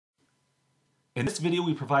In this video,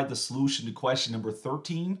 we provide the solution to question number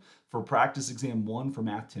 13 for practice exam 1 for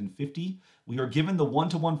Math 1050. We are given the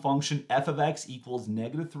one-to-one function f of x equals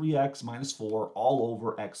negative 3x minus 4 all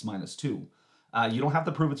over x minus 2. You don't have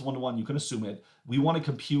to prove it's one-to-one, you can assume it. We want to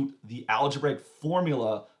compute the algebraic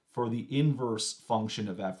formula for the inverse function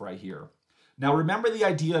of f right here. Now remember the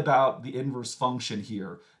idea about the inverse function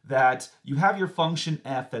here, that you have your function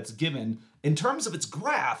f that's given. In terms of its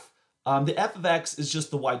graph, the f of x is just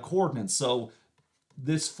the y coordinates. So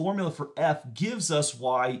this formula for f gives us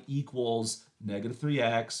y equals negative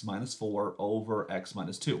 3x minus 4 over x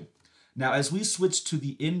minus 2. Now, as we switch to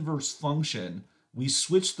the inverse function, we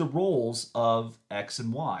switch the roles of x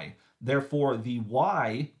and y. Therefore, the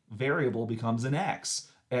y variable becomes an x,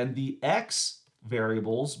 and the x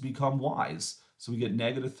variables become y's. So we get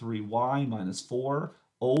negative 3y minus 4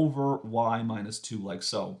 over y minus 2, like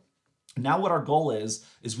so. Now what our goal is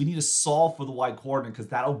we need to solve for the y coordinate because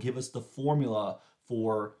that'll give us the formula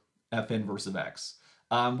for f inverse of x.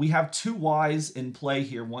 We have two y's in play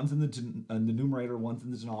here. One's in the numerator, one's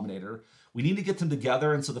in the denominator. We need to get them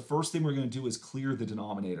together, and so the first thing we're going to do is clear the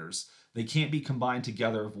denominators. They can't be combined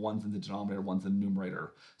together if one's in the denominator, one's in the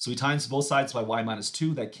numerator. So we times both sides by y minus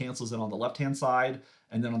 2. That cancels it on the left-hand side.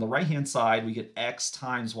 And then on the right-hand side, we get x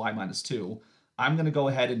times y minus 2. I'm going to go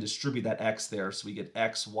ahead and distribute that x there, so we get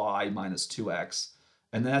xy minus 2x.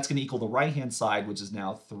 And then that's going to equal the right-hand side, which is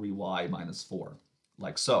now 3y minus 4,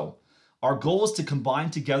 like so. Our goal is to combine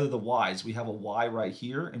together the y's. We have a y right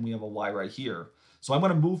here, and we have a y right here. So I'm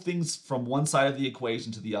going to move things from one side of the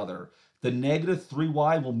equation to the other. The negative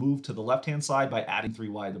 3y will move to the left-hand side by adding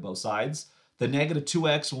 3y to both sides. The negative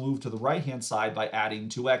 2x will move to the right-hand side by adding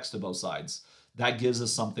 2x to both sides. That gives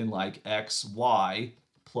us something like xy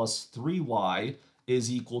plus 3y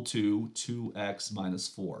is equal to 2x minus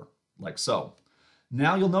 4, like so.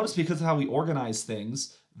 Now you'll notice because of how we organize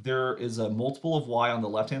things, there is a multiple of y on the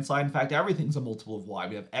left-hand side. In fact, everything's a multiple of y.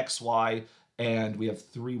 We have xy and we have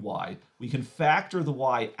 3y. We can factor the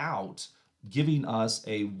y out, giving us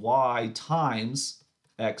a y times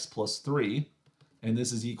x plus 3, and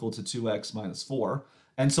this is equal to 2x minus 4.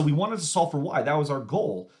 And so we wanted to solve for y. That was our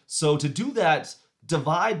goal. So to do that,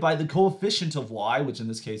 divide by the coefficient of y, which in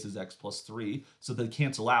this case is x plus 3, so they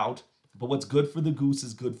cancel out. But what's good for the goose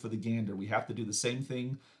is good for the gander. We have to do the same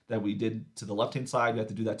thing that we did to the left-hand side. We have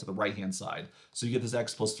to do that to the right-hand side. So you get this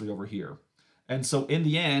x plus 3 over here. And so in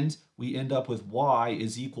the end, we end up with y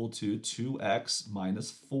is equal to 2x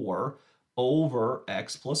minus 4 over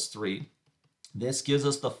x plus 3. This gives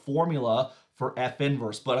us the formula for f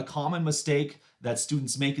inverse. But a common mistake that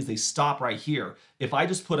students make is they stop right here. If I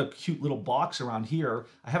just put a cute little box around here,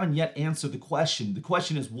 I haven't yet answered the question. The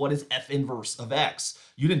question is, what is f inverse of x?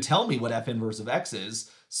 You didn't tell me what f inverse of x is,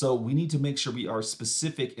 so we need to make sure we are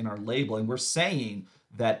specific in our labeling. We're saying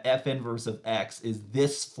that f inverse of x is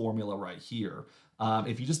this formula right here.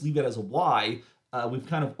 If you just leave it as a y, we've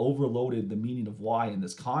kind of overloaded the meaning of y in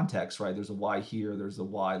this context, right? There's a y here, there's a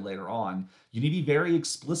y later on. You need to be very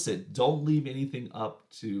explicit. Don't leave anything up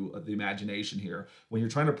to the imagination here. When you're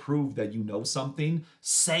trying to prove that you know something,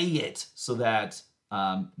 say it so that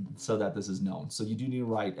this is known. So you do need to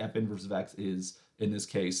write f inverse of x is, in this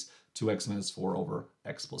case, 2x minus 4 over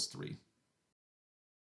x plus 3.